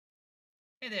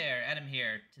Hey there, Adam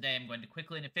here. Today I'm going to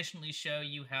quickly and efficiently show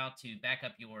you how to back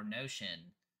up your Notion.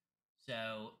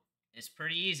 So it's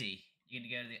pretty easy. You're going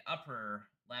to go to the upper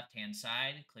left hand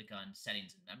side, click on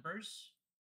Settings and Members.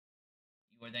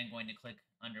 You are then going to click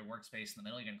under Workspace in the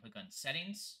middle. You're going to click on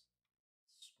Settings,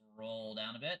 scroll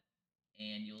down a bit,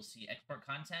 and you'll see Export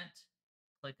Content.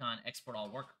 Click on Export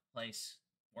All Workplace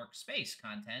Workspace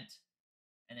Content,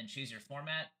 and then choose your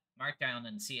format. Markdown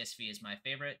and CSV is my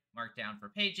favorite. Markdown for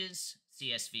pages,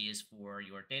 CSV is for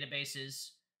your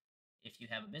databases. If you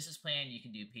have a business plan, you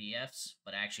can do PDFs,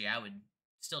 but actually, I would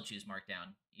still choose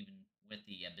Markdown, even with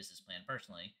the business plan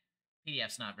personally.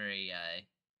 PDF's not very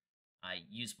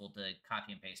usable to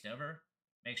copy and paste over.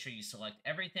 Make sure you select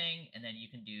everything, and then you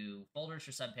can do folders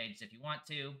or subpages if you want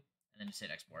to, and then just hit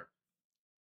export.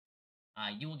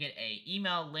 You will get a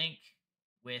email link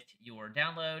with your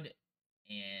download,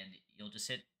 and you'll just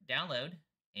hit download,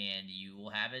 and you will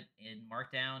have it in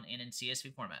Markdown and in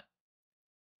CSV format.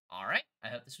 All right. I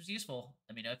hope this was useful.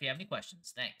 Let me know if you have any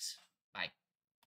questions. Thanks. Bye.